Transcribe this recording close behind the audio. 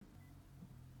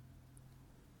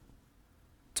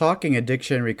Talking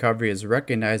Addiction Recovery is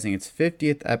recognizing its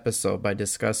 50th episode by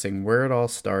discussing where it all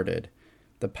started.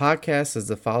 The podcast is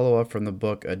the follow-up from the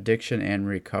book Addiction and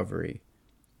Recovery.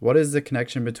 What is the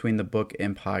connection between the book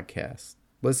and podcast?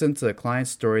 Listen to the client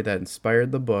story that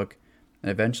inspired the book and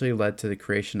eventually led to the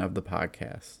creation of the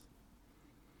podcast.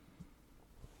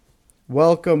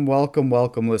 Welcome,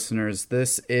 listeners.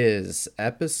 This is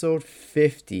episode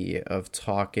 50 of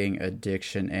Talking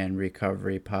Addiction and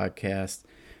Recovery podcast.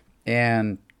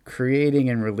 And creating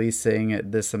and releasing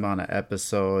this amount of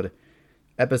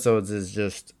episodes is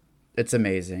just, it's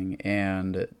amazing.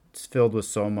 And it's filled with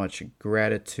so much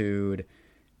gratitude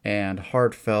and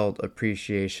heartfelt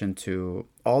appreciation to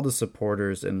all the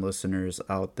supporters and listeners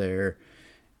out there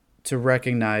to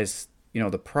recognize,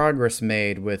 the progress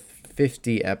made with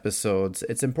 50 episodes.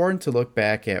 It's important to look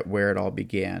back at where it all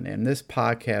began. And this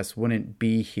podcast wouldn't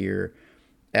be here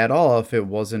at all if it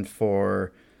wasn't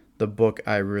for the book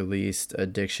I released,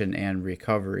 Addiction and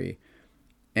Recovery.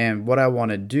 And what I want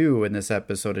to do in this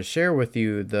episode is share with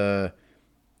you the,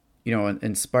 an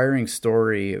inspiring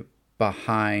story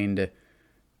behind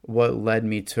what led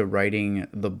me to writing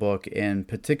the book, and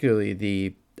particularly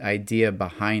the idea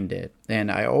behind it.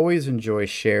 And I always enjoy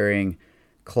sharing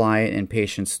client and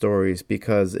patient stories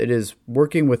because it is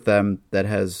working with them that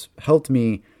has helped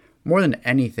me more than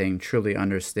anything truly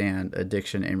understand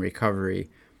addiction and recovery.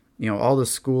 All the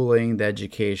schooling, the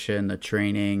education, the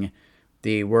training,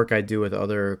 the work I do with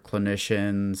other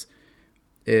clinicians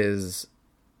is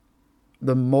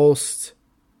the most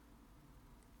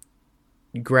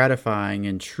gratifying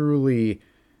and truly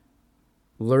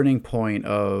learning point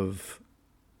of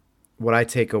what I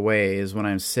take away is when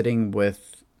I'm sitting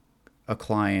with a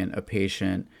client, a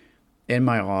patient in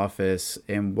my office,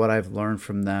 and what I've learned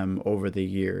from them over the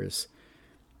years.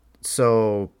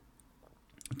 So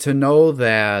to know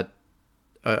that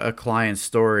a client's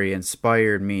story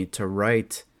inspired me to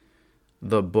write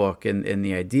the book and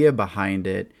the idea behind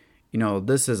it,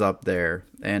 this is up there.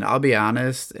 And I'll be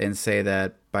honest and say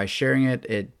that by sharing it,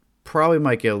 it probably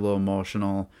might get a little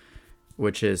emotional,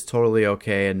 which is totally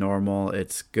okay and normal.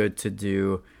 It's good to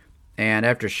do. And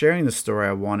after sharing the story,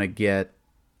 I want to get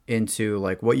into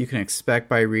what you can expect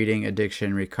by reading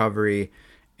Addiction Recovery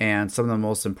and some of the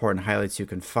most important highlights you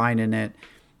can find in it.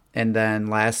 And then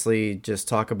lastly, just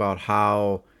talk about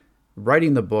how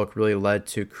writing the book really led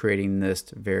to creating this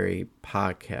very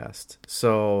podcast.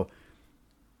 So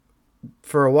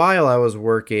for a while, I was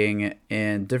working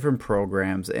in different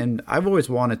programs, and I've always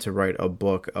wanted to write a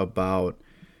book about,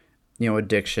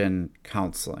 addiction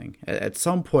counseling. At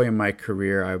some point in my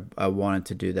career, I wanted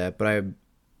to do that, but I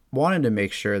wanted to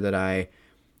make sure that I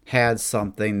had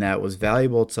something that was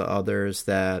valuable to others,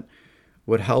 that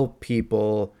would help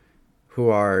people who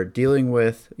are dealing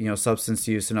with, substance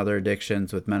use and other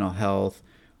addictions, with mental health,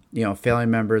 family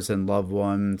members and loved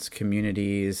ones,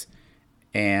 communities,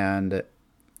 and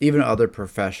even other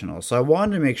professionals. So I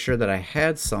wanted to make sure that I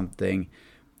had something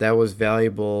that was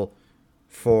valuable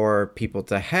for people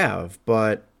to have,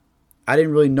 but I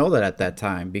didn't really know that at that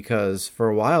time, because for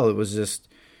a while it was just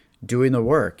doing the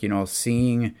work,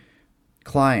 seeing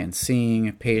clients,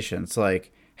 seeing patients,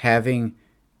 having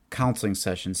counseling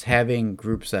sessions, having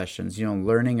group sessions,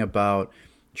 learning about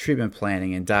treatment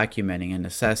planning and documenting and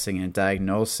assessing and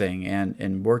diagnosing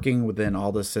and working within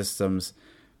all the systems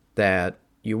that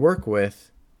you work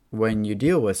with when you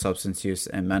deal with substance use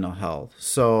and mental health.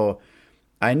 So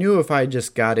I knew if I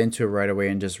just got into it right away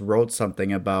and just wrote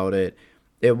something about it,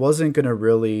 it wasn't going to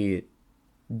really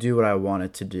do what I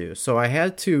wanted to do. So I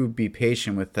had to be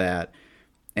patient with that.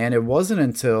 And it wasn't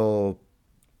until,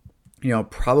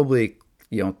 probably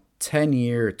 10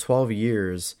 years, 12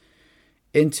 years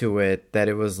into it that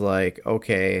it was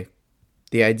okay,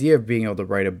 the idea of being able to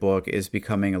write a book is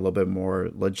becoming a little bit more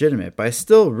legitimate. But I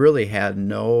still really had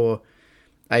no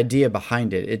idea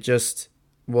behind it. It just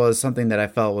was something that I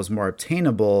felt was more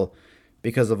obtainable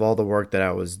because of all the work that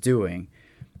I was doing.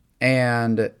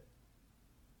 And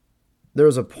there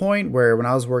was a point where when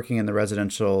I was working in the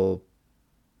residential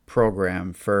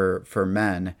program for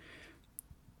men,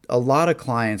 a lot of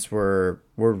clients were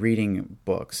reading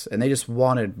books, and they just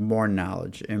wanted more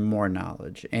knowledge and more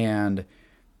knowledge. And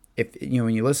if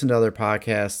when you listen to other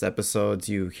podcast episodes,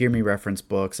 you hear me reference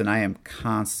books, and I am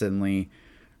constantly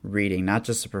reading, not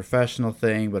just a professional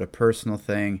thing, but a personal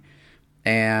thing.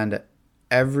 And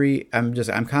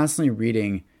I'm constantly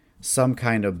reading some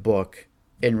kind of book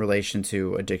in relation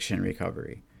to addiction and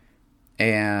recovery.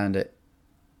 And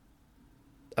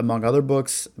among other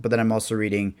books, but then I'm also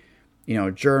reading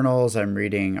journals, I'm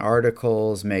reading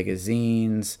articles,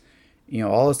 magazines,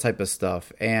 all this type of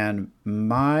stuff. And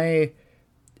my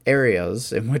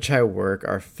areas in which I work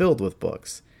are filled with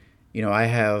books. I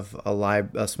have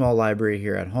a small library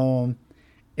here at home.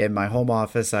 In my home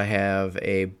office, I have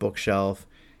a bookshelf.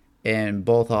 In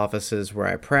both offices where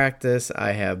I practice,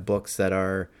 I have books that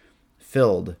are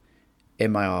filled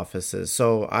in my offices.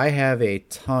 So I have a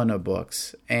ton of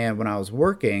books. And when I was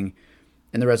working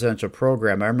in the residential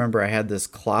program, I remember I had this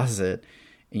closet,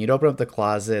 and you'd open up the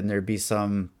closet and there'd be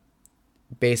some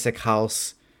basic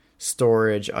house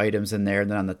storage items in there.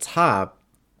 And then on the top,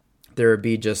 there would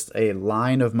be just a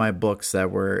line of my books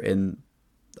that were in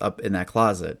up in that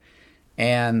closet.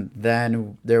 And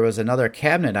then there was another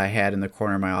cabinet I had in the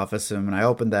corner of my office, and when I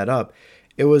opened that up,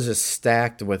 it was just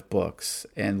stacked with books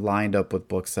and lined up with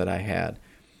books that I had.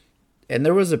 And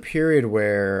there was a period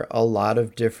where a lot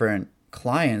of different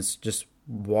clients just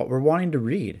were wanting to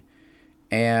read.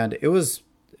 And it was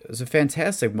a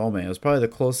fantastic moment. It was probably the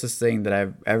closest thing that I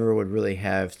ever would really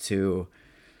have to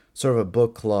sort of a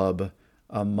book club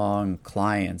among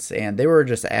clients. And they were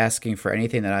just asking for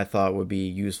anything that I thought would be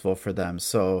useful for them.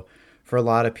 So for a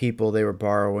lot of people, they were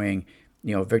borrowing,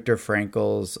 Viktor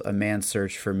Frankl's A Man's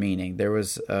Search for Meaning. There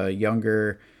was a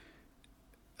younger,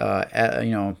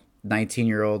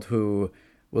 19-year-old who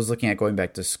was looking at going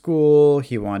back to school.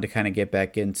 He wanted to kind of get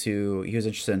back into, he was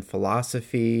interested in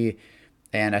philosophy,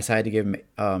 and I decided to give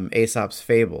him Aesop's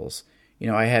Fables.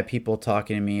 I had people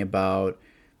talking to me about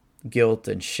guilt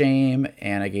and shame,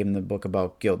 and I gave him the book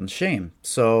about guilt and shame.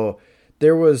 So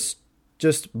there was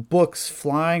just books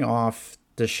flying off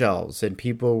the shelves, and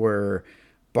people were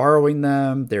borrowing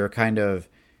them. They were kind of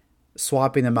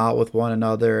swapping them out with one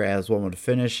another as one would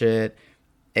finish it.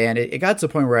 And it got to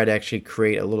the point where I'd actually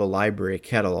create a little library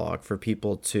catalog for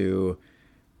people to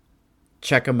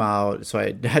check them out so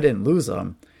I didn't lose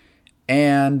them.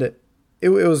 And it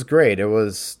was great. It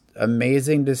was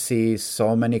amazing to see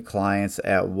so many clients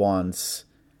at once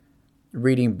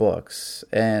reading books.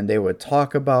 And they would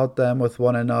talk about them with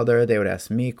one another. They would ask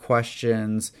me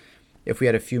questions. If we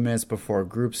had a few minutes before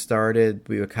group started,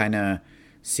 we would kind of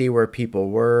see where people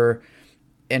were.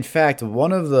 In fact,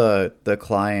 one of the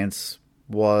clients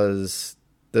was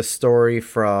the story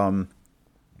from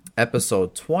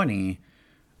episode 20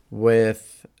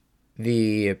 with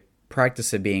the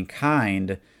practice of being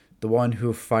kind, the one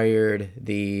who fired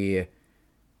the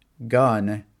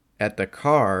gun at the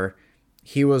car.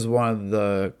 He was one of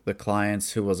the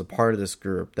clients who was a part of this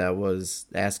group that was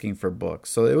asking for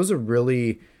books. So it was a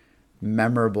really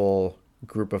memorable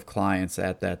group of clients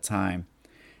at that time.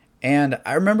 And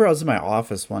I remember I was in my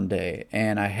office one day,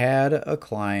 and I had a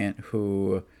client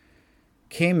who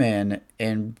came in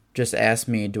and just asked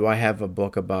me, do I have a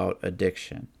book about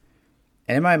addiction?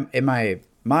 And in my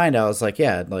mind, I was like,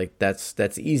 yeah, like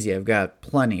that's easy. I've got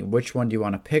plenty. Which one do you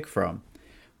want to pick from?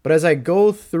 But as I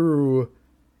go through,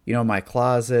 my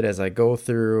closet, as I go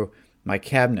through my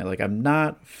cabinet, like I'm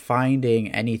not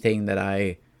finding anything that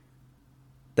I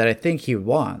think he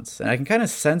wants. And I can kind of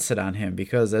sense it on him,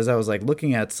 because as I was like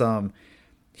looking at some,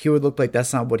 he would look like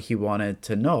that's not what he wanted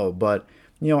to know. But,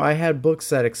 I had books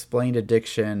that explained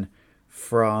addiction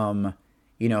from,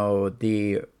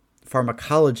 the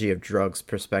pharmacology of drugs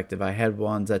perspective. I had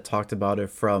ones that talked about it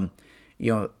from,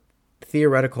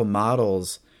 theoretical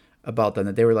models about them,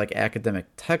 that they were like academic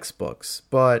textbooks.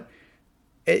 But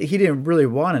he didn't really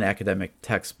want an academic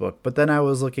textbook. But then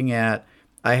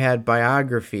I had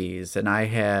biographies and I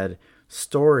had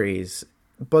stories,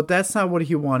 but that's not what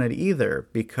he wanted either,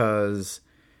 because,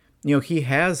 he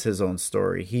has his own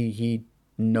story. He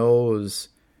knows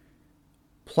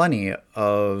plenty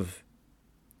of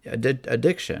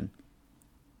addiction.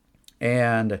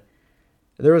 And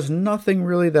there was nothing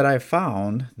really that I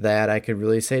found that I could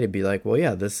really say to be like, well,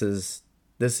 yeah, this is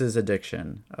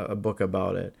addiction, a book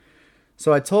about it.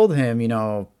 So I told him,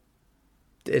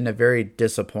 in a very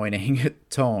disappointing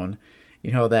tone,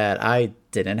 that I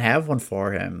didn't have one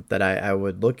for him, that I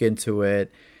would look into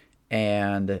it,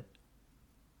 and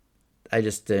I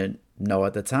just didn't know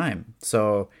at the time.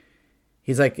 So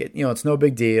he's like, it's no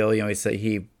big deal.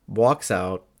 He walks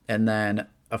out, and then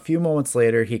a few moments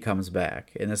later, he comes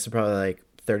back, and this is probably like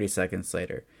 30 seconds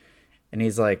later. And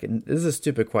he's like, this is a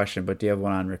stupid question, but do you have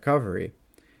one on recovery?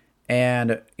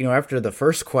 And, after the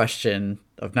first question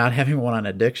of not having one on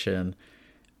addiction,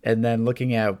 and then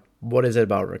looking at what is it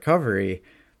about recovery,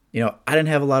 I didn't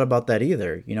have a lot about that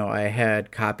either. I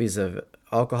had copies of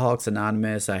Alcoholics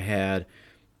Anonymous. I had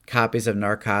copies of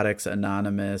Narcotics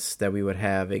Anonymous that we would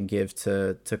have and give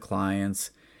to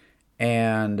clients.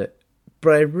 But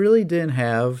I really didn't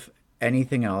have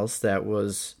anything else that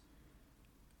was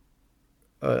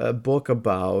a book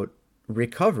about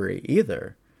recovery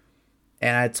either.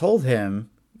 And I told him,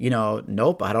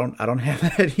 nope, I don't have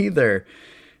that either.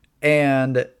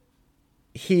 And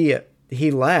he he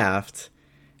laughed,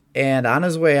 and on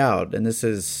his way out, and this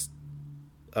is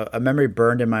a memory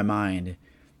burned in my mind,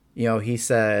 he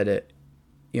said,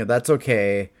 that's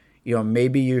okay.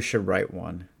 Maybe you should write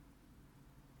one.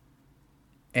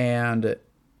 And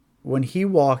when he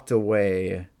walked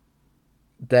away,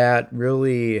 that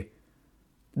really,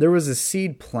 there was a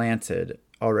seed planted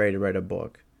already to write a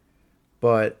book,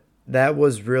 but that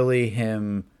was really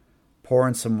him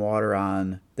pouring some water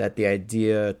on that. The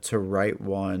idea to write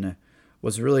one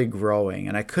was really growing,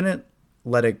 and I couldn't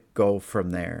let it go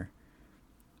from there.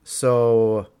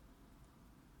 So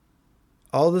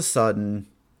all of a sudden,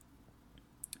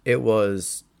 it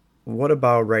was, what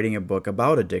about writing a book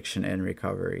about addiction and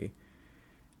recovery?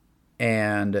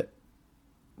 And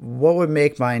what would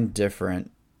make mine different,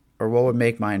 or what would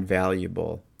make mine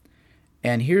valuable?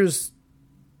 And here's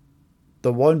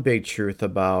the one big truth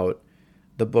about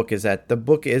the book, is that the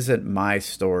book isn't my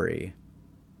story.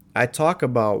 I talk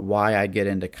about why I get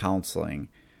into counseling,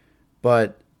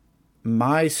 but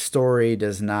my story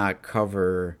does not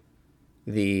cover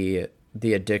the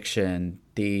addiction,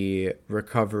 the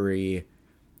recovery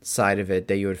side of it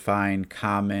that you would find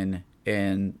common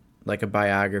in like a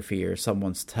biography or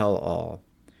someone's tell-all.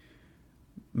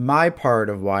 My part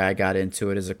of why I got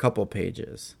into it is a couple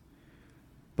pages.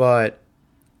 But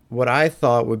what I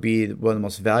thought would be one of the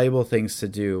most valuable things to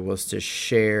do was to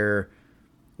share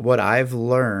what I've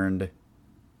learned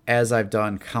as I've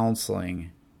done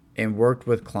counseling and worked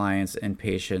with clients and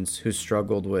patients who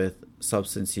struggled with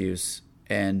substance use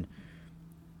and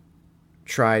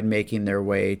tried making their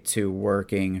way to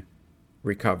working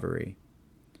recovery.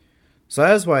 So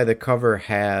that's why the cover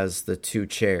has the two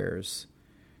chairs.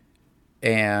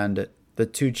 And the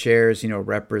two chairs,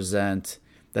 represent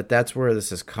that's where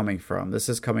this is coming from. This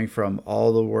is coming from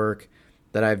all the work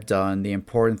that I've done, the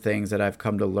important things that I've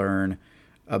come to learn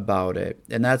about it.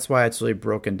 And that's why it's really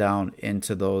broken down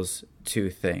into those two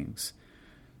things.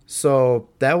 So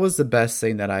that was the best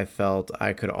thing that I felt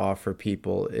I could offer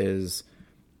people, is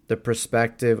the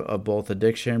perspective of both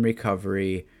addiction and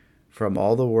recovery from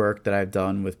all the work that I've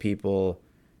done with people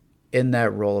in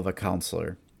that role of a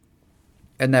counselor.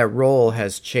 And that role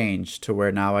has changed to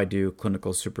where now I do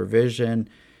clinical supervision,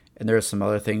 and there are some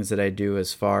other things that I do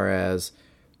as far as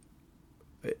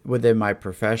within my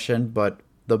profession, but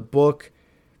the book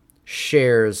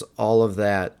shares all of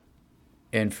that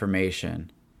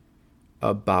information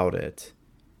about it.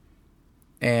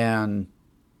 And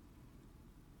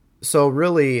so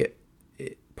really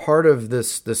part of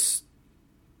this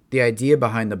the idea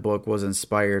behind the book was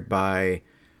inspired by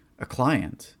a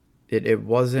client. It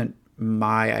wasn't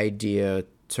my idea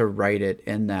to write it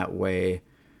in that way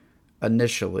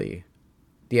initially.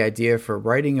 The idea for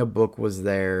writing a book was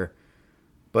there,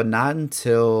 but not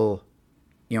until,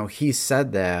 he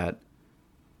said that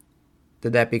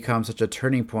did that become such a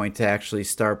turning point to actually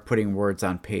start putting words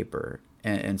on paper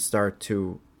and start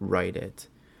to write it.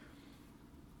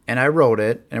 And I wrote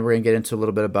it, and we're going to get into a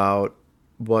little bit about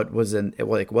what was in,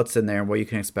 like what's in there and what you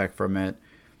can expect from it.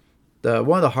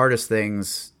 One of the hardest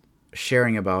things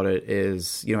sharing about it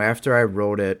is, after I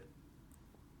wrote it,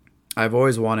 I've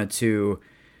always wanted to,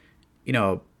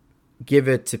 give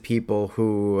it to people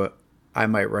who I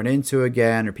might run into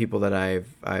again, or people that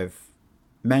I've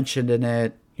mentioned in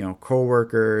it,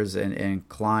 coworkers and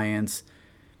clients.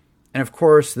 And of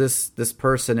course, this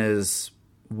person is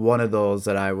one of those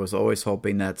that I was always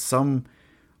hoping that some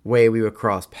way we would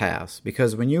cross paths.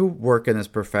 Because when you work in this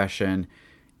profession,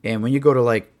 and when you go to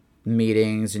like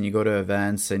meetings and you go to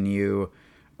events and you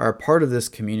are a part of this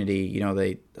community,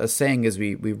 a saying is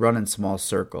we run in small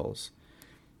circles.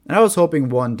 And I was hoping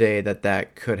one day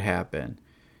that could happen.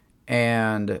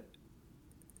 And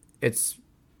it's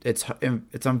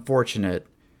unfortunate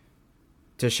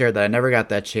to share that I never got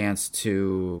that chance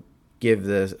to give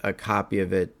a copy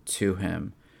of it to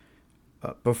him.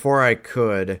 Before I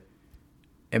could,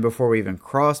 and before we even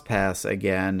crossed paths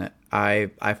again,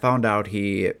 I found out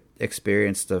he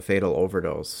experienced a fatal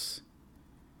overdose.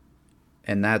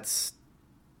 And that's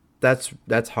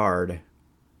hard.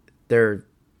 They're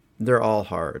all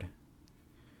hard.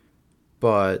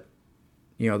 But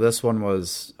this one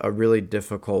was a really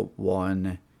difficult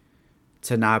one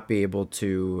to not be able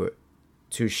to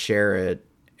share it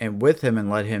and with him and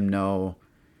let him know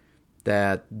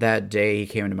that day he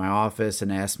came into my office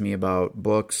and asked me about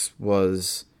books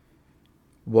was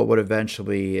what would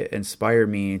eventually inspire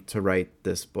me to write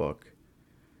this book.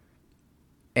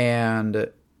 And,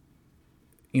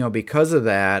 because of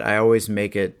that, I always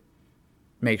make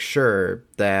sure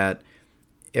that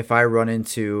if I run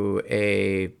into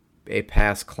a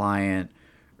past client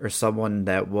or someone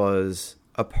that was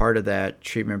a part of that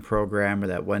treatment program or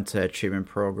that went to that treatment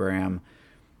program,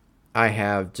 I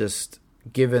have just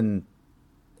given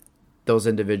those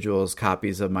individuals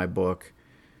copies of my book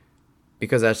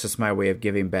because that's just my way of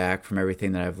giving back from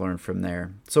everything that I've learned from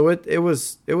there. So it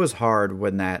was hard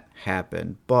when that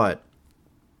happened, but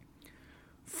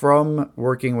from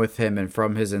working with him and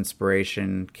from his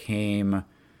inspiration came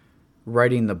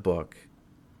writing the book.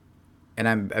 And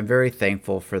I'm very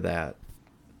thankful for that.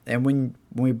 And when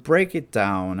we break it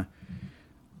down,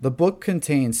 the book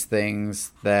contains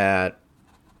things that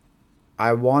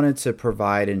I wanted to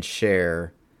provide and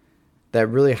share that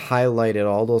really highlighted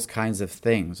all those kinds of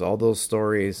things, all those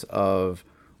stories of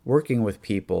working with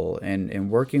people and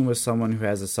working with someone who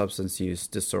has a substance use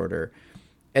disorder.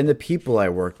 And the people I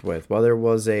worked with, whether it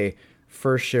was a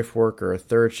first shift worker, a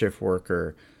third shift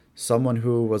worker, someone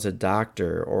who was a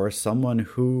doctor, or someone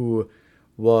who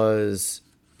was,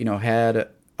 had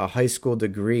a high school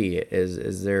degree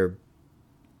as their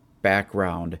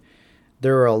background.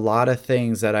 There are a lot of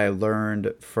things that I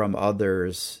learned from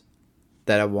others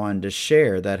that I wanted to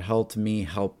share that helped me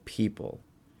help people.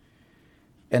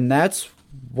 And that's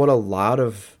what a lot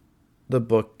of the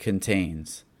book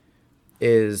contains,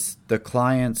 is the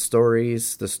client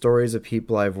stories, the stories of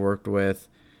people I've worked with,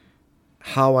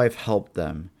 how I've helped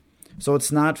them. So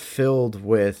it's not filled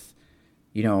with,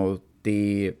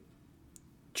 the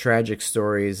tragic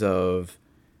stories of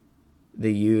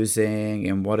the using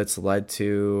and what it's led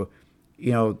to.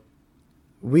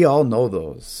 We all know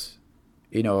those.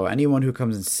 Anyone who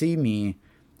comes and see me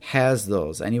has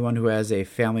those. Anyone who has a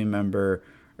family member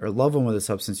or loved one with a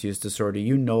substance use disorder,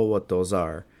 you know what those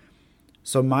are.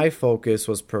 So my focus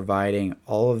was providing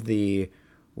all of the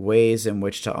ways in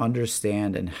which to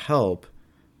understand and help,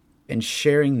 and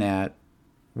sharing that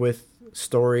with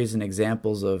stories and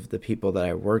examples of the people that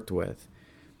I worked with.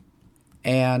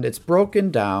 And it's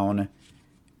broken down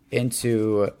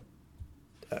into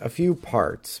a few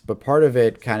parts, but part of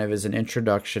it kind of is an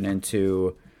introduction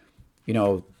into,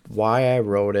 why I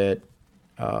wrote it,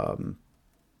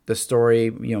 the story,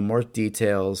 more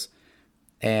details,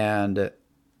 and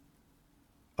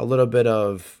a little bit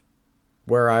of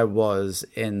where I was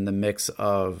in the mix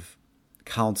of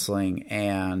counseling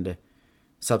and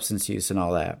substance use and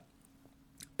all that.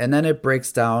 And then it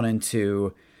breaks down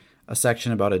into a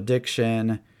section about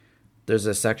addiction. There's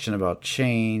a section about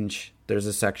change. There's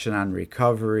a section on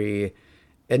recovery.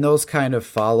 And those kind of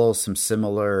follow some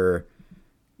similar,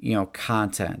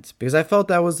 content. Because I felt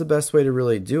that was the best way to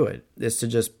really do it, is to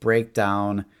just break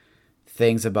down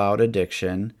things about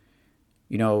addiction,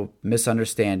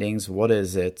 misunderstandings, what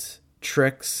is it,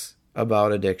 tricks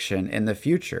about addiction in the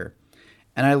future.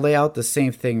 And I lay out the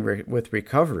same thing with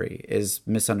recovery, is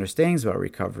misunderstandings about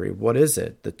recovery. What is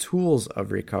it? The tools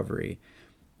of recovery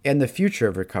and the future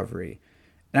of recovery.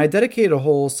 And I dedicated a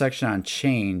whole section on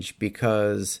change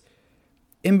because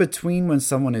in between when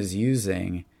someone is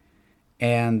using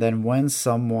and then when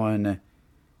someone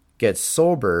gets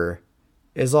sober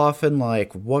is often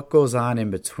like what goes on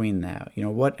in between that,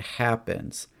 what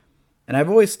happens. And I've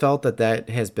always felt that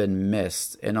has been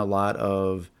missed in a lot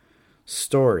of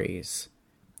stories.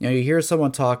 You hear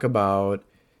someone talk about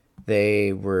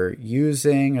they were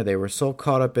using or they were so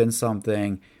caught up in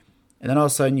something, and then all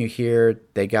of a sudden you hear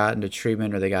they got into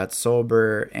treatment or they got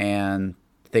sober and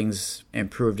things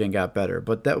improved and got better.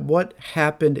 But that what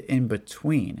happened in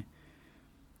between?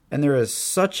 And there is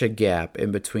such a gap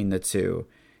in between the two,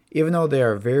 even though they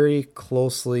are very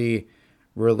closely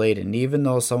related. And even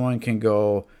though someone can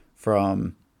go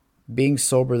from being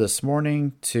sober this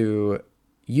morning to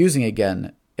using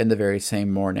again in the very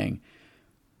same morning,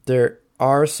 there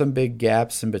are some big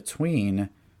gaps in between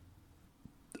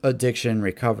addiction and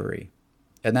recovery.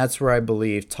 And that's where I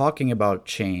believe talking about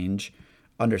change,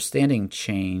 understanding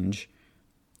change,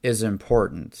 is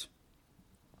important.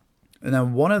 And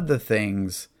then one of the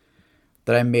things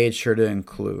that I made sure to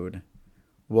include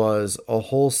was a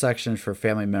whole section for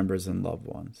family members and loved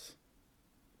ones.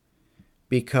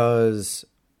 Because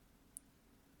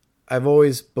I've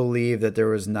always believed that there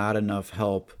was not enough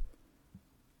help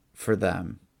for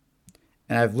them.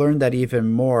 And I've learned that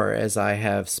even more as I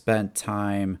have spent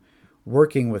time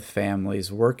working with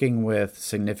families, working with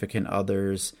significant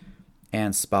others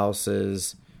and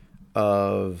spouses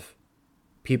of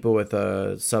people with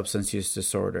a substance use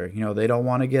disorder. They don't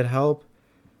want to get help.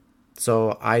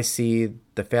 So I see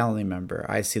the family member,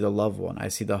 I see the loved one, I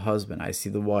see the husband, I see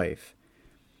the wife.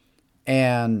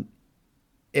 And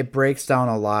it breaks down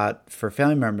a lot for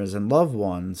family members and loved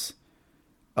ones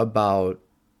about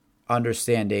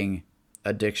understanding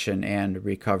addiction and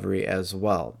recovery as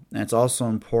well. And it's also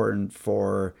important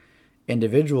for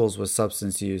individuals with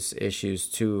substance use issues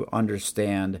to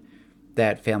understand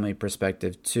that family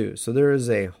perspective too. So there is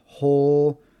a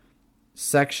whole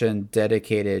section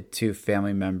dedicated to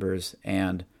family members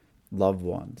and loved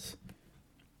ones.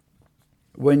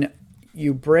 When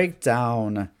you break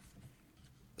down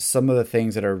some of the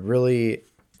things that are really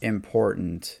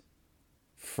important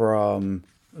from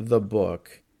the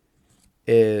book,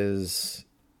 is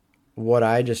what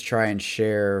I just try and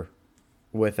share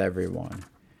with everyone.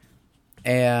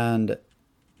 And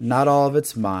not all of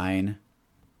it's mine.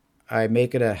 I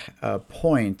make it a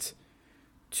point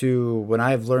to, when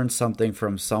I've learned something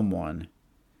from someone,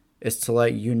 is to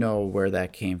let you know where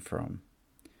that came from.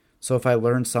 So if I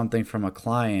learned something from a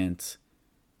client,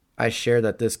 I share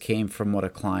that this came from what a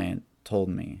client told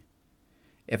me.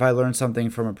 If I learned something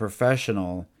from a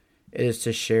professional, it is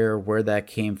to share where that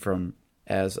came from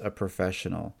as a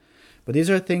professional. But these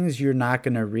are things you're not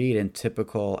going to read in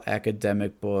typical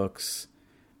academic books,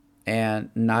 and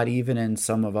not even in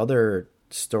some of other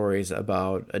stories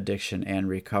about addiction and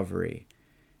recovery.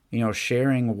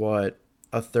 Sharing what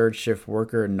a third shift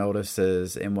worker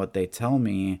notices and what they tell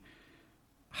me,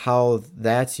 how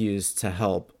that's used to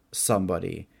help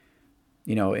somebody.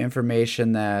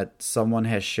 Information that someone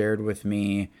has shared with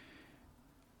me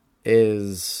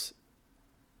is,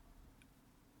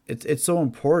 it's so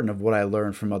important of what I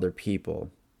learned from other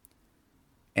people.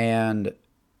 And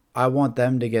I want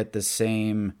them to get the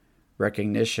same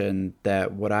recognition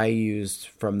that what I used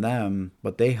from them,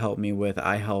 what they helped me with,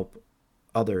 I help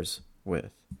others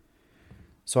with.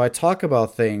 So I talk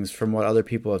about things from what other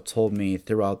people have told me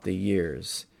throughout the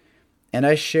years. And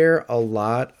I share a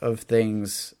lot of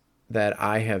things that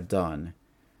I have done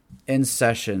in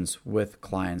sessions with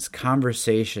clients,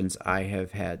 conversations I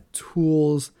have had,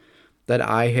 tools that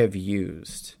I have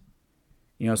used.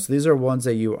 So these are ones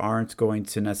that you aren't going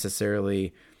to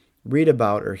necessarily read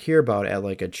about or hear about at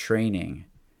like a training,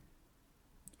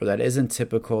 or that isn't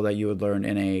typical that you would learn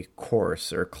in a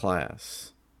course or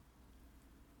class.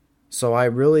 So I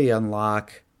really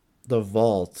unlock the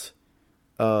vault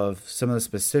of some of the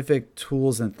specific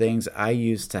tools and things I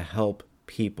use to help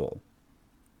people,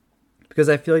 because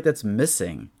I feel like that's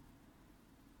missing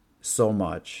so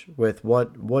much with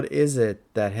what is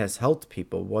it that has helped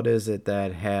people? What is it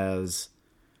that has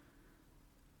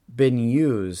been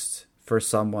used for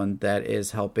someone that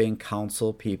is helping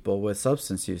counsel people with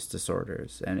substance use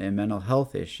disorders and mental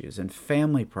health issues and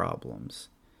family problems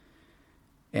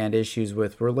and issues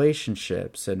with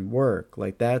relationships and work?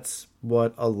 Like, that's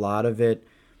what a lot of it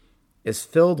is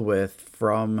filled with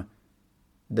from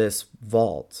this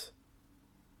vault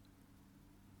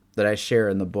that I share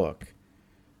in the book.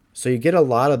 So you get a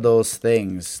lot of those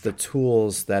things, the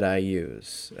tools that I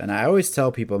use. And I always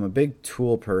tell people I'm a big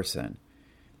tool person.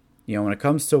 When it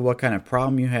comes to what kind of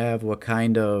problem you have, what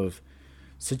kind of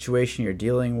situation you're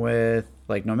dealing with,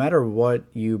 like, no matter what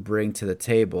you bring to the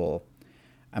table,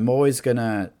 I'm always going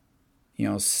to,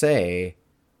 say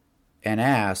and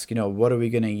ask, what are we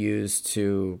going to use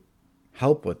to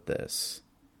help with this?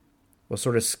 What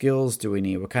sort of skills do we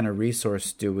need? What kind of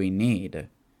resource do we need?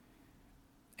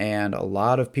 And a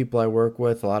lot of people I work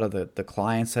with, a lot of the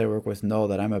clients I work with know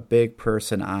that I'm a big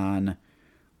person on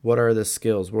what are the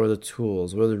skills, what are the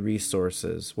tools, what are the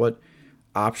resources, what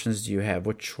options do you have,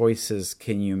 what choices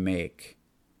can you make?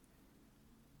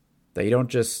 That you don't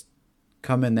just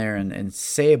come in there and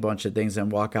say a bunch of things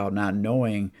and walk out not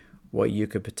knowing what you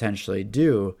could potentially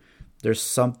do. There's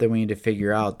something we need to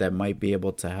figure out that might be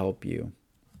able to help you.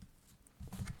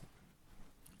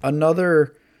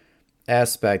 Another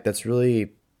aspect that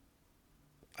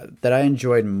I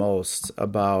enjoyed most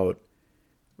about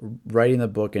writing the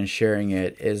book and sharing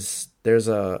it is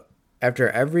after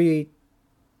every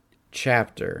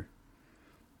chapter,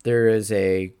 there is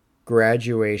a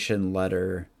graduation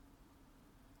letter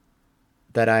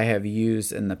that I have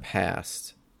used in the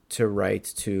past to write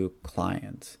to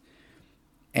clients.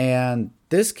 And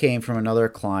this came from another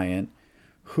client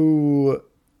who,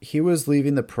 he was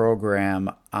leaving the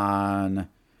program on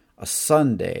a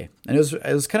Sunday. And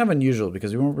it was kind of unusual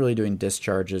because we weren't really doing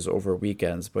discharges over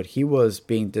weekends, but he was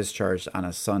being discharged on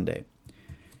a Sunday.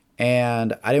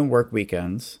 And I didn't work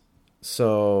weekends.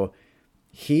 So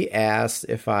he asked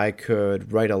if I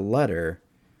could write a letter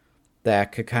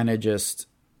that could kind of just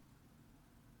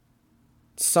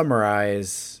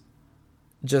summarize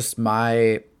just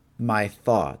my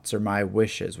thoughts or my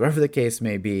wishes, whatever the case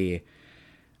may be,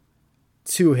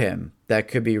 to him, that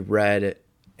could be read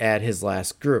at his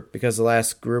last group. Because the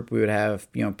last group, we would have,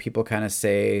 people kind of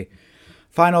say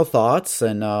final thoughts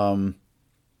and,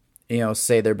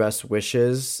 say their best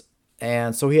wishes.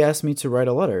 And so he asked me to write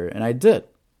a letter, and I did.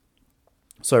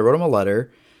 So I wrote him a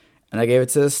letter, And I gave it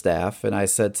to the staff, and I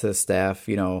said to the staff,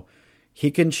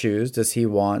 he can choose. Does he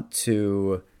want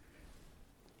to,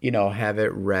 have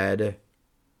it read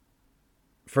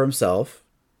for himself,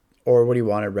 or would he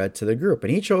want it read to the group?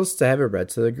 And he chose to have it read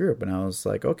to the group. And I was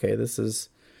like, okay, that's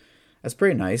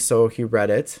pretty nice. So he read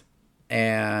it.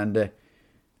 And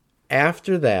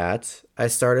after that, I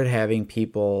started having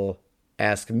people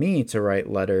ask me to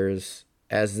write letters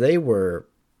as they were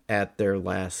at their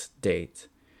last date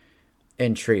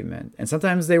in treatment. And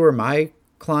sometimes they were my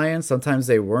clients, sometimes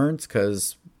they weren't,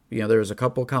 because there was a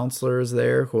couple counselors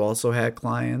there who also had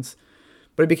clients.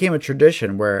 But it became a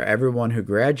tradition where everyone who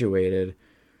graduated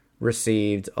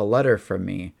received a letter from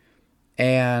me.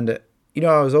 And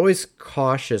I was always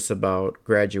cautious about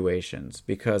graduations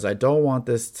because I don't want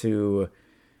this to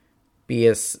be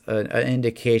an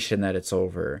indication that it's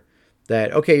over.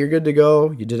 That, okay, you're good to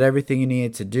go, you did everything you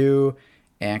needed to do,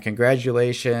 and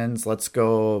congratulations, let's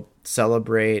go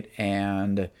celebrate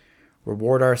and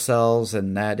reward ourselves,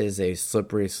 and that is a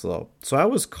slippery slope. So I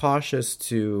was cautious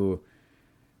to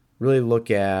really look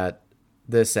at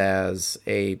this as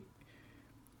a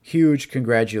huge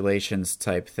congratulations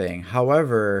type thing.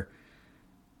 However,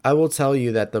 I will tell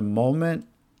you that the moment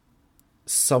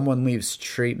someone leaves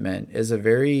treatment is a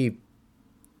very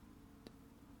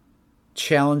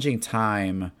challenging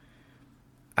time,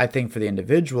 I think, for the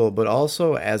individual, but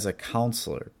also as a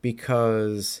counselor,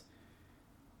 because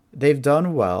they've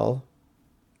done well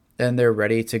and they're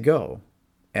ready to go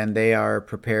and they are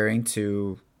preparing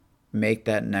to make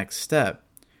that next step.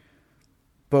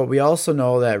 But we also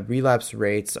know that relapse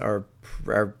rates are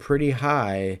pretty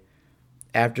high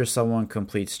after someone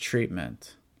completes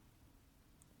treatment.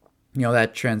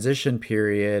 That transition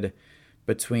period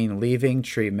between leaving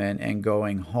treatment and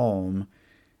going home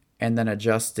and then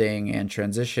adjusting and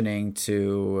transitioning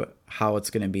to how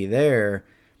it's going to be there,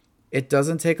 it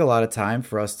doesn't take a lot of time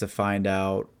for us to find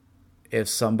out if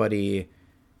somebody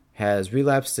has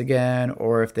relapsed again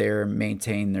or if they're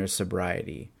maintaining their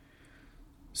sobriety.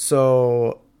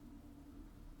 So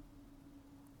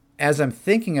as I'm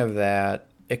thinking of that,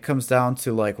 it comes down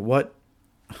to like, what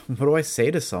do I say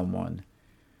to someone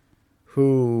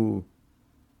who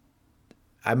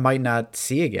I might not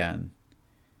see again?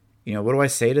 What do I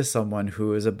say to someone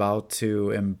who is about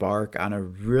to embark on a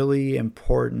really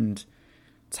important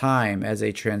time as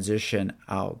they transition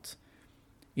out?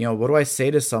 What do I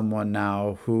say to someone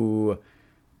now who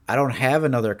I don't have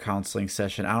another counseling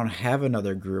session, I don't have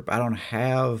another group, I don't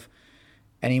have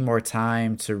any more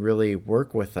time to really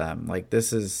work with them? Like,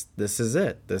 this is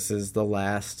it. This is the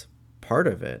last part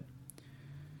of it.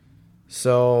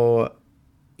 So,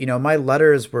 my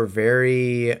letters were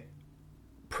very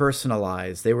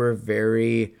personalized. They were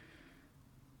very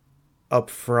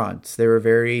upfront. They were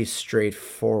very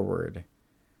straightforward.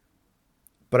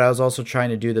 But I was also trying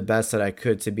to do the best that I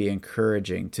could to be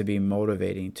encouraging, to be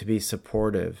motivating, to be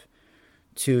supportive,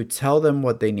 to tell them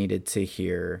what they needed to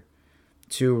hear,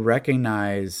 to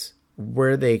recognize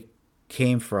where they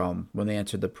came from when they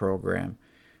entered the program,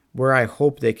 where I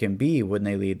hope they can be when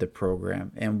they leave the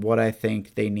program, and what I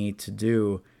think they need to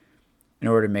do in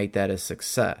order to make that a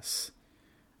success.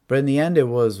 But in the end, it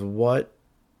was, what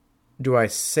do I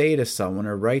say to someone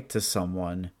or write to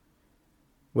someone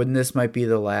when this might be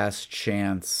the last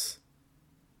chance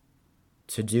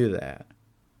to do that?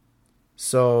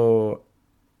 So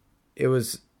it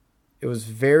was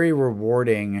very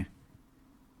rewarding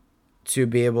to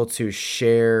be able to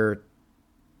share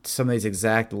some of these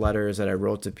exact letters that I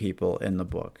wrote to people in the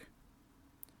book.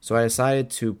 So I decided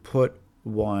to put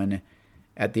one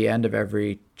at the end of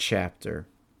every chapter.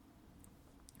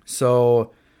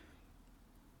 So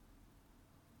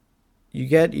you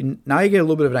get a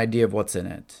little bit of an idea of what's in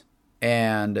it.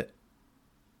 And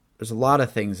there's a lot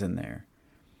of things in there.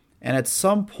 And at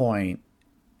some point,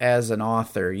 as an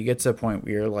author, you get to a point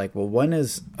where you're like, well, when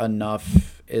is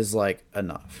enough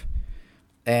enough?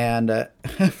 And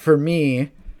for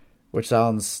me, which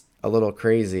sounds a little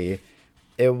crazy,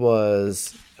 it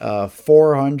was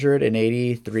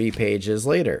 483 pages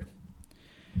later.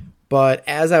 But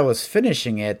as I was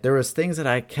finishing it, there was things that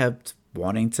I kept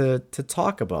wanting to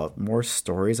talk about, more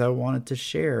stories I wanted to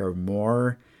share,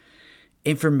 more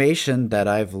information that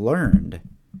I've learned.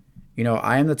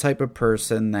 I am the type of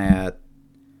person that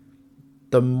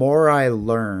the more I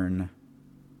learn,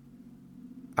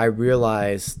 I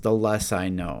realize the less I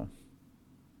know.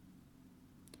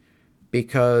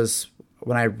 Because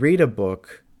when I read a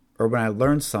book or when I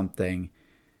learn something,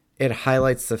 it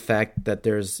highlights the fact that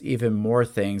there's even more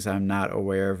things I'm not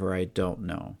aware of or I don't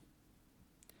know.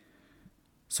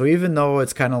 So even though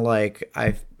it's kind of like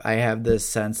I have this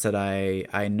sense that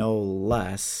I know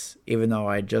less, even though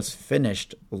I just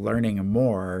finished learning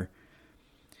more.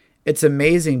 It's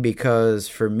amazing because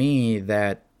for me,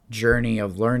 that journey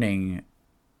of learning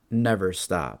never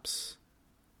stops.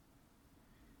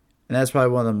 And that's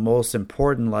probably one of the most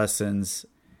important lessons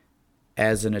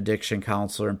as an addiction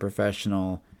counselor and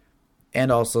professional,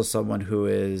 and also someone who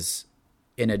is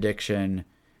in addiction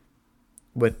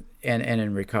with and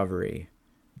in recovery,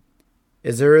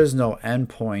 is there is no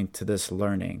endpoint to this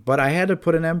learning. But I had to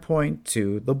put an endpoint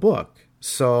to the book.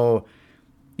 So,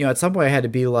 at some point I had to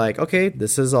be like, okay,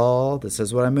 this is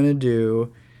what I'm going to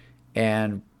do.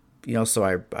 And, so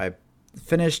I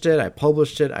finished it, I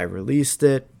published it, I released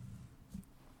it.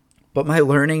 But my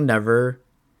learning never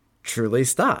truly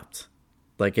stopped.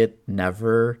 Like, it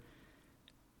never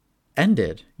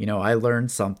ended. I learned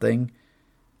something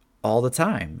all the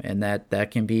time. And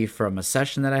that can be from a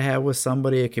session that I had with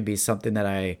somebody. It could be something that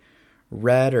I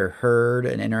read or heard,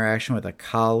 an interaction with a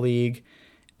colleague.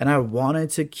 And I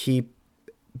wanted to keep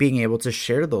being able to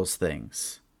share those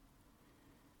things,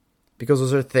 because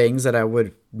those are things that I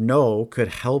would know could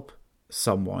help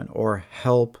someone or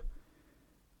help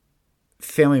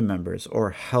family members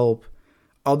or help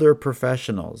other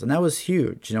professionals. And that was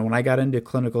huge. When I got into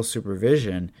clinical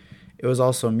supervision, it was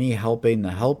also me helping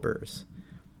the helpers.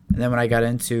 And then when I got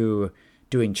into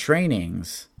doing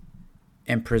trainings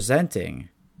and presenting,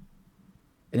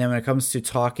 and then when it comes to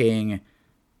talking,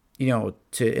 to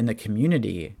in the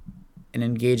community and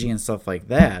engaging in stuff like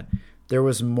that, there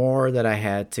was more that I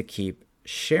had to keep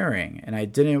sharing. And I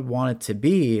didn't want it to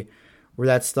be where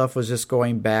that stuff was just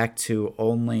going back to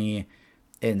only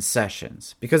in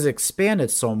sessions, because it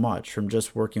expanded so much from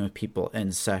just working with people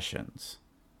in sessions.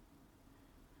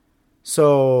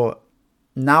 So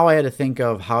now I had to think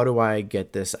of, how do I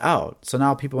get this out? So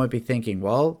now people might be thinking,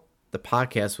 well, the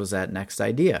podcast was that next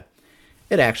idea.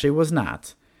 It actually was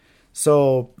not.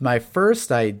 So my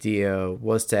first idea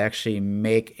was to actually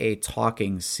make a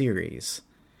talking series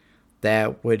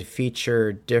that would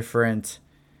feature different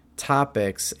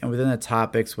topics, and within the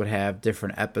topics would have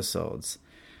different episodes.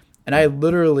 And I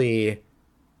literally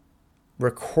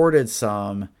recorded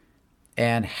some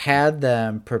and had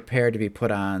them prepared to be put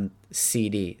on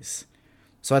CDs.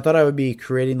 So I thought I would be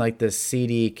creating like this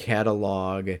CD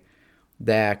catalog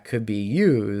that could be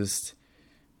used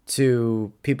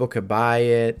to, people could buy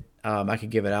it. I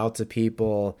could give it out to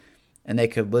people and they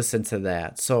could listen to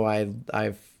that. So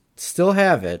I still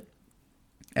have it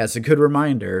as a good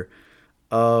reminder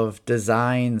of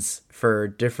designs for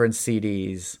different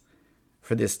CDs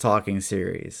for this talking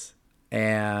series,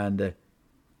 and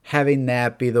having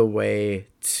that be the way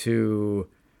to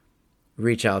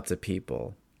reach out to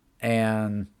people.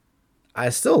 And I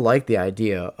still like the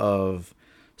idea of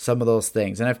some of those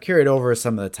things, and I've carried over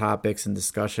some of the topics and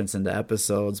discussions into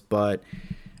episodes, but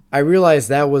I realized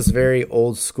that was very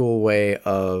old school way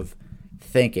of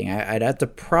thinking. I'd have to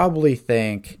probably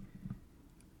thank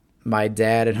my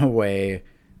dad in a way,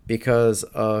 because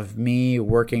of me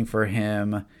working for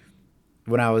him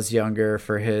when I was younger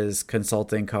for his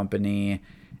consulting company,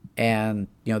 and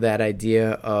that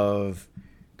idea of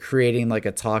creating like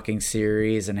a talking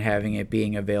series and having it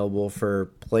being available for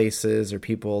places or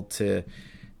people to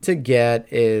get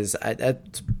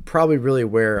that's probably really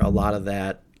where a lot of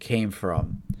that came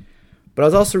from. But I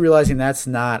was also realizing that's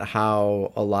not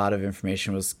how a lot of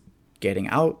information was getting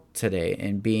out today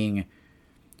and being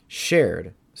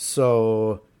shared.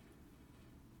 So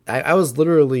I was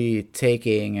literally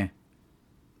taking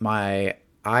my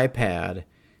iPad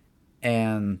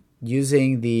and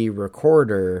using the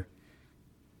recorder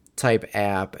type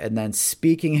app and then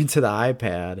speaking into the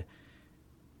iPad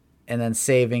and then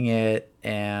saving it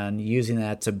and using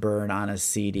that to burn on a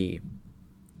CD.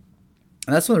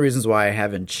 And that's one of the reasons why I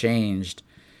haven't changed.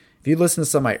 If you listen to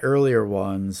some of my earlier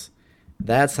ones,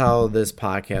 that's how this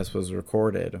podcast was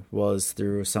recorded, was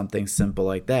through something simple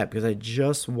like that, because I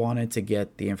just wanted to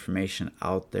get the information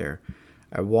out there.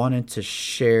 I wanted to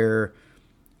share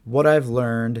what I've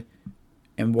learned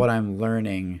and what I'm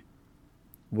learning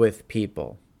with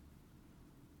people.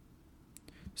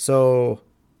 So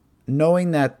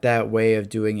knowing that way of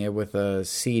doing it with a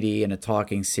CD and a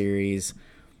talking series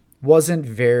wasn't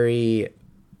very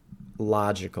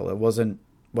logical. It wasn't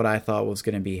what I thought was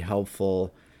going to be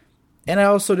helpful. And I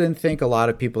also didn't think a lot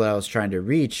of people that I was trying to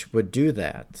reach would do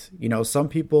that. Some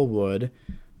people would,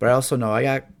 but I also know I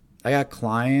got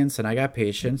clients and I got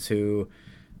patients who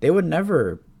they would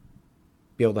never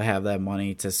be able to have that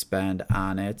money to spend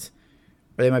on it,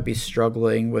 or they might be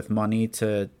struggling with money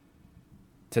to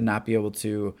not be able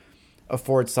to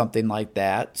afford something like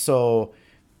that. So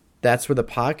that's where the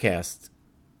podcast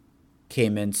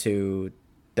came into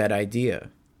that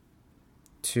idea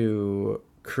to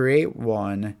create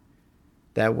one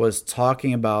that was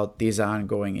talking about these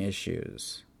ongoing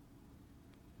issues,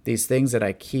 these things that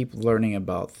I keep learning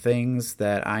about, things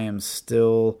that I am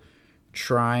still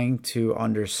trying to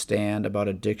understand about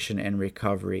addiction and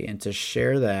recovery, and to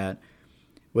share that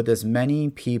with as many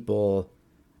people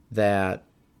that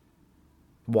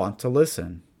want to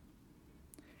listen.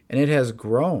 And it has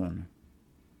grown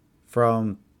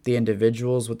from the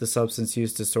individuals with the substance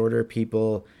use disorder,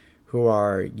 people who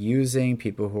are using,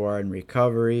 people who are in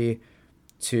recovery,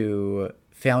 to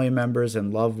family members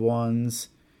and loved ones,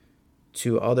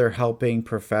 to other helping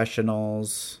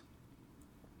professionals.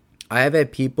 I have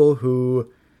had people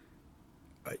who,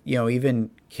 even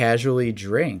casually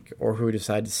drink or who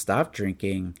decide to stop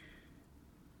drinking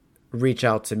reach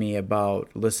out to me about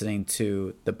listening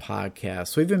to the podcast.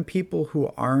 So even people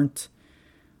who aren't,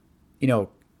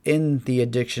 in the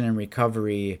addiction and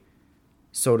recovery,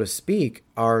 so to speak,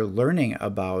 are learning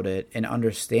about it and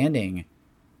understanding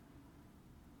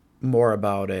more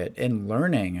about it and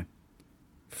learning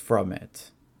from it.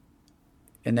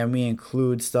 And then we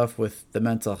include stuff with the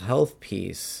mental health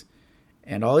piece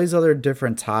and all these other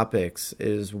different topics,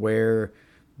 is where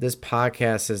this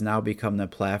podcast has now become the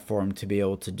platform to be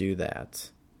able to do that,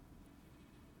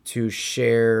 to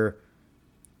share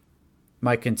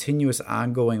my continuous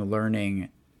ongoing learning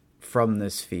from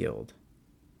this field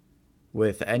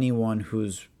with anyone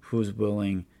who's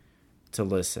willing to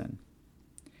listen.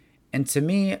 And to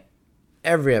me,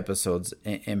 every episode's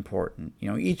important.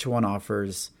 Each one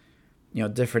offers,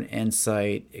 different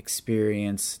insight,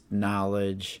 experience,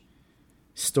 knowledge,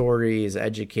 stories,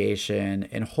 education,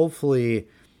 and hopefully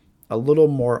a little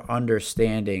more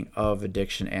understanding of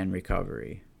addiction and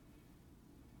recovery.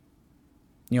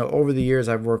 Over the years,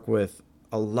 I've worked with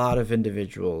a lot of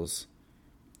individuals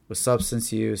with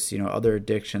substance use, other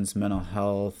addictions, mental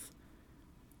health.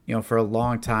 For a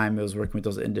long time, it was working with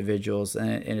those individuals,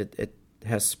 and it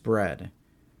has spread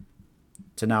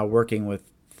to now working with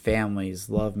families,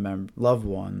 loved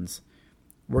ones,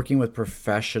 working with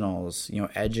professionals,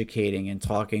 educating and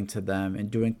talking to them and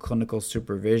doing clinical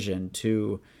supervision,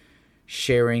 to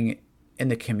sharing in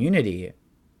the community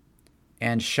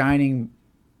and shining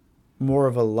more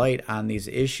of a light on these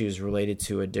issues related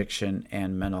to addiction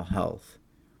and mental health.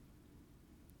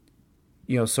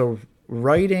 So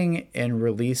writing and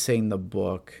releasing the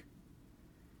book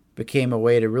became a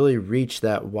way to really reach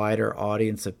that wider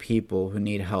audience of people who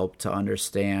need help to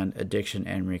understand addiction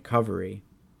and recovery.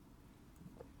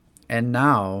 And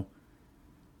now,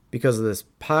 because of this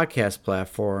podcast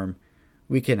platform,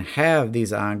 we can have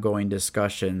these ongoing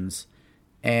discussions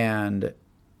and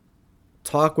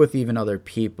talk with even other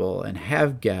people and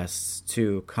have guests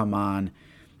to come on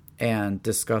and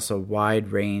discuss a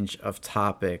wide range of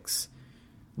topics,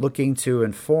 looking to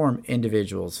inform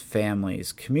individuals,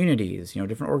 families, communities,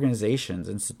 different organizations,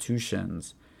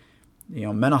 institutions,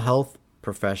 mental health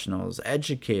professionals,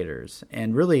 educators,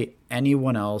 and really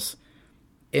anyone else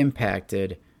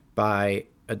impacted by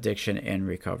addiction and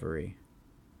recovery.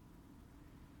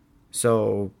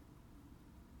 So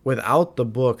without the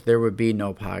book, there would be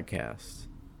no podcast.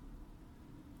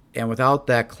 And without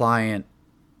that client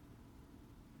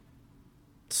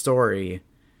story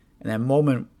and that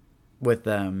moment with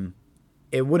them,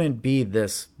 it wouldn't be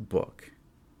this book.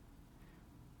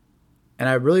 And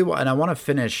I want to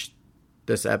finish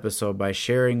this episode by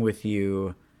sharing with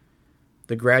you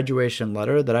the graduation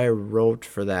letter that I wrote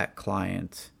for that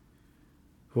client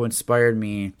who inspired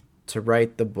me to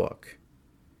write the book,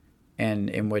 and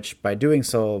in which, by doing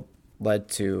so, led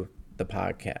to the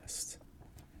podcast.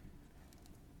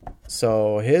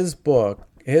 So his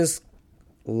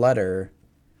letter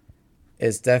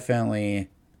is definitely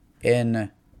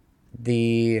in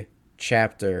the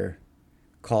chapter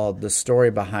called The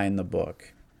Story Behind the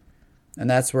Book. And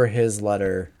that's where his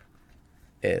letter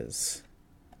is.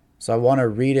 So I want to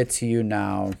read it to you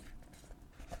now,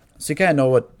 so you kind of know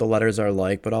what the letters are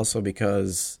like, but also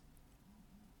because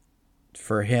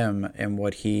for him and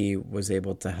what he was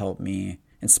able to help me,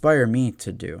 inspire me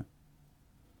to do.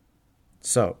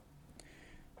 So,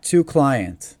 to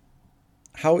client,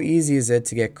 how easy is it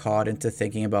to get caught into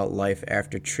thinking about life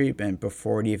after treatment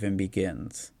before it even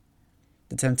begins?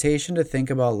 The temptation to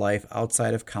think about life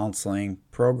outside of counseling,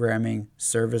 programming,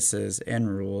 services,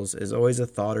 and rules is always a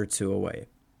thought or two away.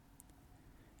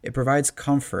 It provides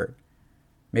comfort,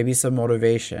 maybe some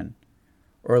motivation,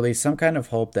 or at least some kind of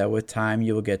hope that with time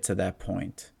you will get to that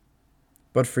point.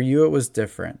 But for you, it was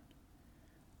different.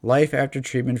 Life after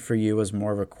treatment for you was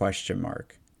more of a question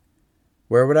mark.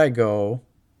 Where would I go?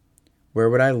 Where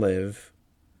would I live?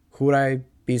 Who would I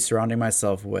be surrounding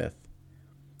myself with?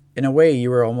 In a way, you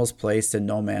were almost placed in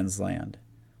no man's land,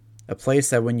 a place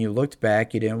that when you looked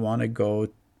back, you didn't want to go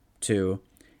to,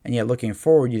 and yet looking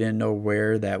forward, you didn't know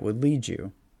where that would lead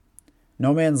you.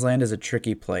 No man's land is a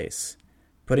tricky place,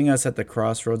 putting us at the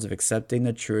crossroads of accepting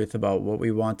the truth about what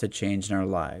we want to change in our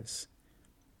lives.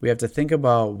 We have to think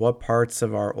about what parts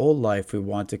of our old life we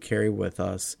want to carry with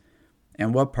us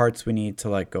and what parts we need to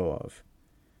let go of.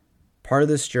 Part of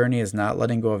this journey is not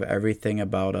letting go of everything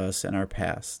about us and our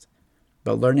past,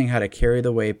 but learning how to carry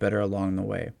the weight better along the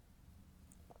way.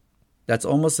 That's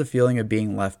almost a feeling of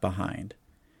being left behind.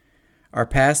 Our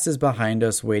past is behind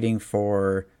us, waiting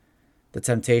for the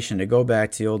temptation to go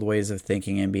back to the old ways of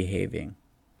thinking and behaving.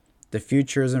 The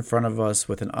future is in front of us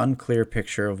with an unclear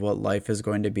picture of what life is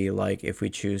going to be like if we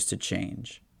choose to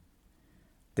change.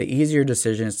 The easier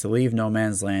decision is to leave no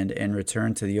man's land and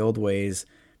return to the old ways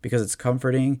because it's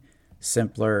comforting,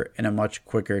 simpler, and a much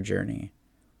quicker journey.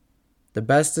 The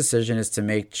best decision is to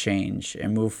make change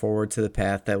and move forward to the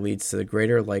path that leads to the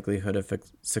greater likelihood of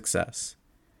success.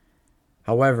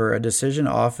 However, a decision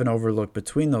often overlooked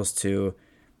between those two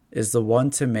is the one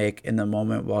to make in the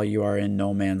moment while you are in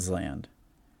no man's land.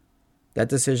 That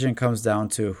decision comes down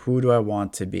to, who do I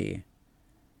want to be?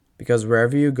 Because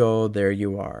wherever you go, there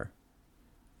you are.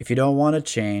 If you don't want to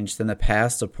change, then the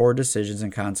past of poor decisions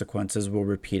and consequences will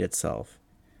repeat itself.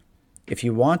 If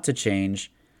you want to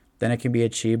change, then it can be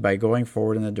achieved by going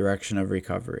forward in the direction of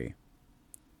recovery.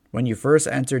 When you first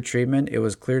entered treatment, it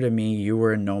was clear to me you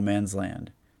were in no man's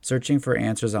land, searching for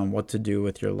answers on what to do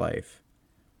with your life.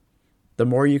 The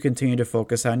more you continue to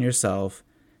focus on yourself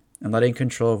and letting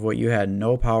control of what you had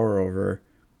no power over,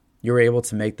 you were able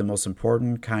to make the most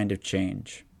important kind of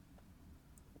change.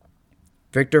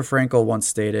 Viktor Frankl once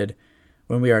stated,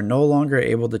 "When we are no longer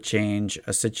able to change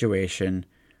a situation,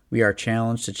 we are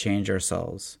challenged to change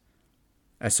ourselves."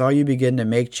 I saw you begin to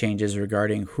make changes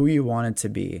regarding who you wanted to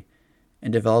be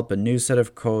and develop a new set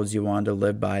of codes you wanted to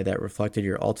live by that reflected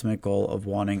your ultimate goal of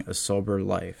wanting a sober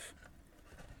life.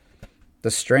 The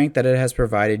strength that it has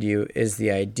provided you is the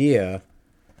idea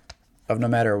of no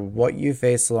matter what you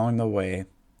face along the way,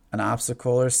 an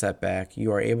obstacle or setback,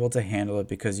 you are able to handle it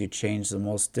because you changed the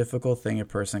most difficult thing a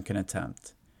person can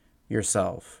attempt,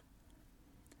 yourself.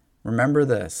 Remember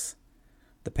this,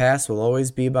 the past will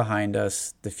always be behind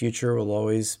us, the future will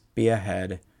always be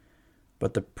ahead,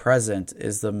 but the present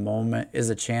is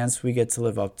a chance we get to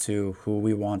live up to who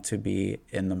we want to be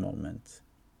in the moment.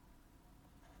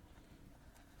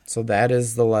 So that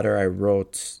is the letter I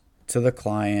wrote to the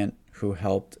client who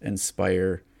helped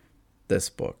inspire this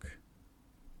book.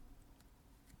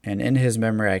 And in his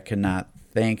memory, I cannot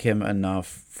thank him enough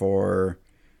for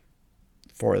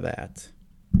that.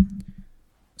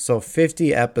 So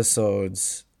 50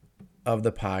 episodes of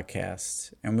the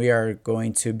podcast, and we are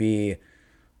going to be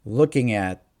looking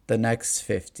at the next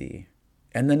 50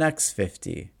 and the next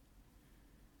 50.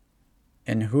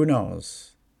 And who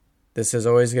knows? This is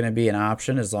always going to be an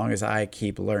option as long as I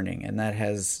keep learning, and that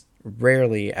has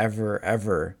rarely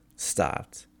ever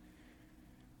stopped.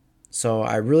 So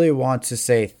I really want to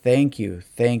say thank you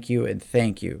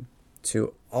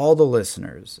to all the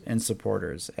listeners and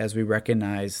supporters as we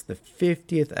recognize the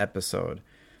 50th episode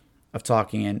of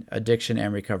Talking in Addiction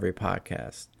and Recovery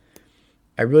podcast.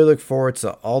 I really look forward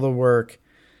to all the work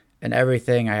and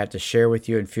everything I have to share with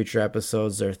you in future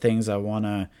episodes. There are things I want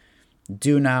to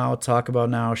do now, talk about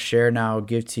now, share now,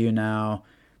 give to you now.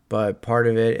 But part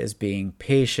of it is being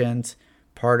patient.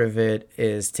 Part of it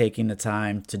is taking the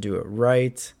time to do it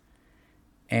right.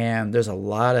 And there's a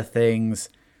lot of things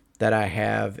that I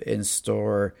have in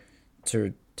store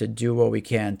to do what we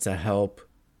can to help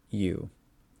you.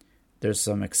 There's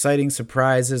some exciting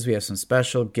surprises. We have some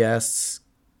special guests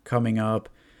coming up,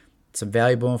 some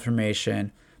valuable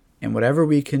information, and whatever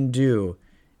we can do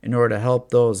in order to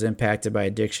help those impacted by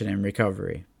addiction and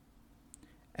recovery.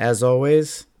 As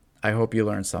always, I hope you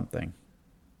learned something.